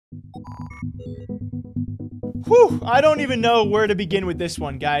Whew, I don't even know where to begin with this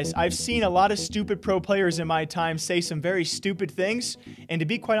one, guys. I've seen a lot of stupid pro players in my time say some very stupid things, and to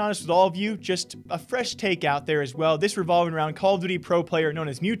be quite honest with all of you, just a fresh take out there as well. This revolving around Call of Duty pro player known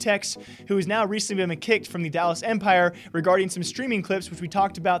as Mutex, who has now recently been kicked from the Dallas Empire regarding some streaming clips, which we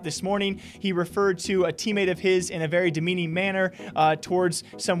talked about this morning. He referred to a teammate of his in a very demeaning manner towards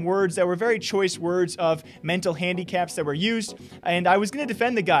some words that were very choice words of mental handicaps that were used, and I was going to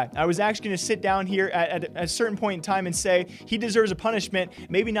defend the guy. I was actually going to sit down here at a certain point in time and say he deserves a punishment,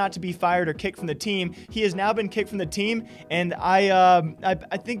 maybe not to be fired or kicked from the team. He has now been kicked from the team, and I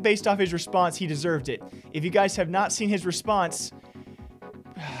think based off his response, he deserved it. If you guys have not seen his response,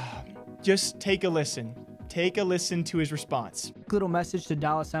 just take a listen. Take a listen to his response. Little message to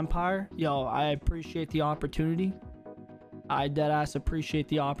Dallas Empire. Yo, I appreciate the opportunity. I deadass appreciate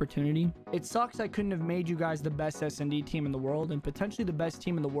the opportunity. It sucks I couldn't have made you guys the best S&D team in the world and potentially the best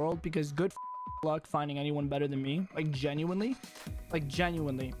team in the world, because good luck finding anyone better than me. Like genuinely,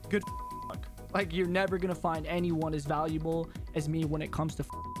 good luck. Like you're never gonna find anyone as valuable as me when it comes to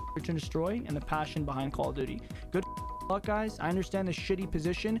search and destroy and the passion behind Call of Duty. Good luck, guys. I understand the shitty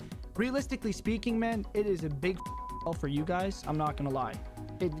position. Realistically speaking, man, it is a big L for you guys. I'm not gonna lie.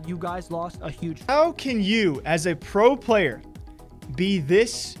 You guys lost a huge. How can you, as a pro player, be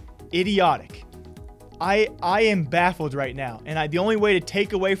this idiotic? I am baffled right now, and the only way to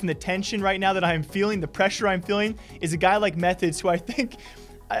take away from the tension right now that I am feeling, the pressure I'm feeling, is a guy like Methods, who I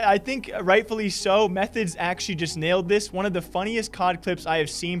think rightfully so. Methods actually just nailed this. One of the funniest COD clips I have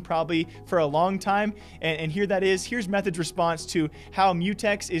seen probably for a long time, and here that is. Here's Methods' response to how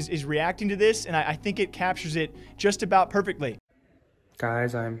Mutex is reacting to this, and I think it captures it just about perfectly.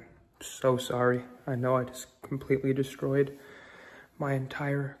 Guys, I'm so sorry. I know I just completely destroyed my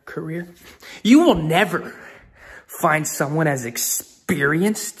entire career. You will never find someone as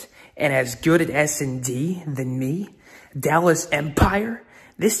experienced and as good at S&D than me. Dallas Empire.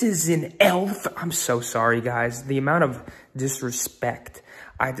 This is an I'm so sorry, guys. The amount of disrespect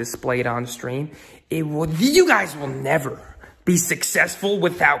I displayed on stream, you guys will never be successful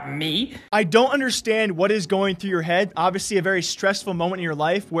without me. I don't understand what is going through your head. Obviously a very stressful moment in your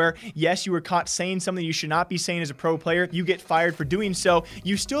life where, yes, you were caught saying something you should not be saying as a pro player. You get fired for doing so.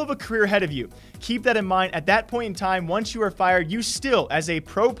 You still have a career ahead of you. Keep that in mind. At that point in time, once you are fired, you still, as a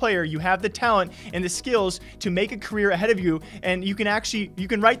pro player, you have the talent and the skills to make a career ahead of you, and you can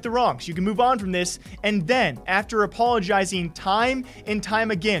right the wrongs. You can move on from this, and then, after apologizing time and time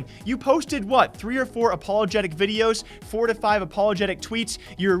again, you posted, what, 3 or 4 apologetic videos, 4 to 5 apologetic tweets.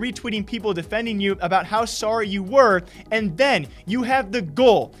 You're retweeting people defending you about how sorry you were, and then you have the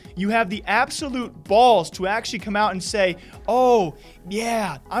goal. You have the absolute balls to actually come out and say, oh,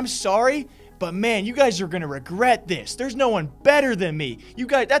 yeah, I'm sorry, but man, you guys are going to regret this. There's no one better than me. You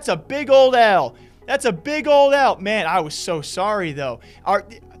guys, that's a big old L. That's a big old L. Man, I was so sorry, though.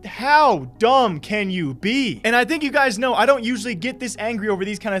 How dumb can you be? And I think you guys know I don't usually get this angry over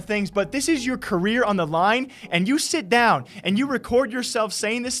these kind of things, but this is your career on the line, and you sit down and you record yourself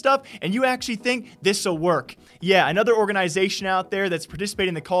saying this stuff, and you actually think this will work. Yeah, another organization out there that's participating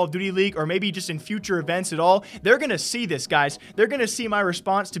in the Call of Duty League, or maybe just in future events at all, they're going to see this, guys. They're going to see my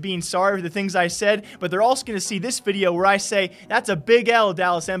response to being sorry for the things I said, but they're also going to see this video where I say, that's a big L,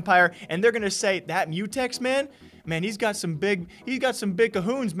 Dallas Empire, and they're going to say, that Mutex, man, he's got some big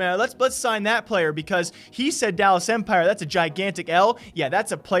cahoons, man. Let's sign that player because he said Dallas Empire. That's a gigantic L. Yeah,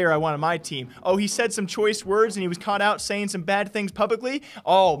 that's a player I want on my team. Oh, he said some choice words and he was caught out saying some bad things publicly.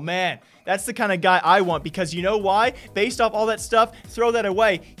 Oh, man. That's the kind of guy I want, because you know why? Based off all that stuff, throw that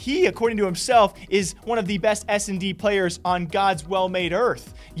away. He, according to himself, is one of the best S&D players on God's well-made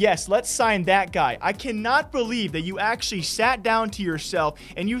earth. Yes, let's sign that guy. I cannot believe that you actually sat down to yourself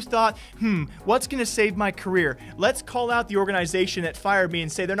and you thought, what's going to save my career? Let's call out the organization that fired me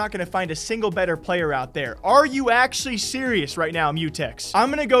and say they're not going to find a single better player out there. Are you actually serious right now, Mutex? I'm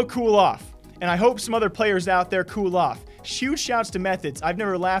going to go cool off, and I hope some other players out there cool off. Huge shouts to Methods. I've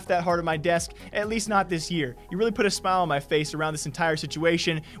never laughed that hard at my desk, at least not this year. You really put a smile on my face around this entire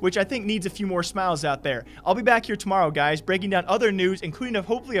situation, which I think needs a few more smiles out there. I'll be back here tomorrow, guys, breaking down other news, including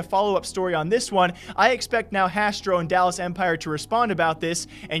hopefully a follow-up story on this one. I expect now Hastro and Dallas Empire to respond about this,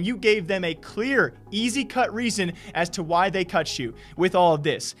 and you gave them a clear, easy-cut reason as to why they cut you with all of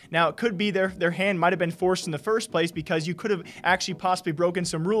this. Now, it could be their hand might have been forced in the first place because you could have actually possibly broken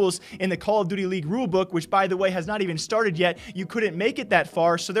some rules in the Call of Duty League rulebook, which, by the way, has not even started yet. You couldn't make it that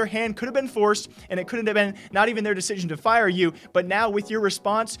far, so their hand could have been forced, and it couldn't have been not even their decision to fire you. But now with your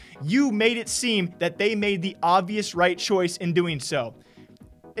response, you made it seem that they made the obvious right choice in doing so.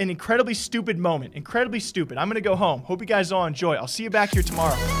 An incredibly stupid moment. Incredibly stupid. I'm going to go home. Hope you guys all enjoy. I'll see you back here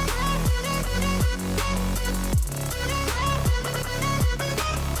tomorrow.